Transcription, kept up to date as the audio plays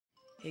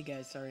Hey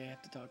guys, sorry I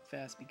have to talk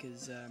fast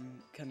because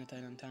I'm kind of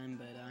tight on time,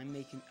 but I'm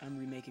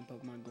remaking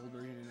Pokemon Gold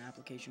version in an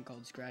application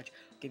called Scratch.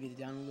 I'll give you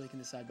the download link in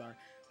the sidebar.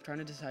 I'm trying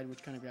to decide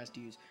which kind of grass to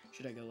use.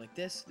 Should I go like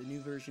this, the new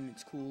version,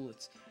 it's cool,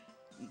 it's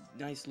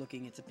nice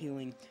looking, it's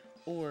appealing,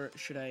 or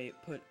should I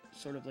put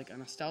sort of like a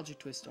nostalgic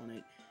twist on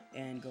it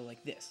and go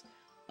like this?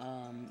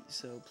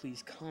 So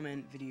please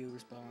comment, video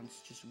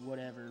response, just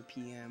whatever,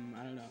 PM,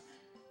 I don't know,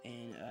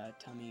 and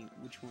tell me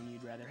which one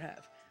you'd rather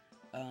have.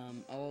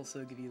 I'll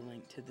also give you a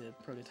link to the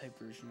prototype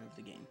version of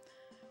the game.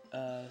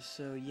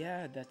 So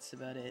yeah, that's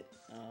about it.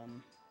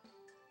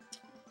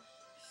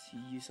 See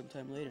you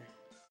sometime later.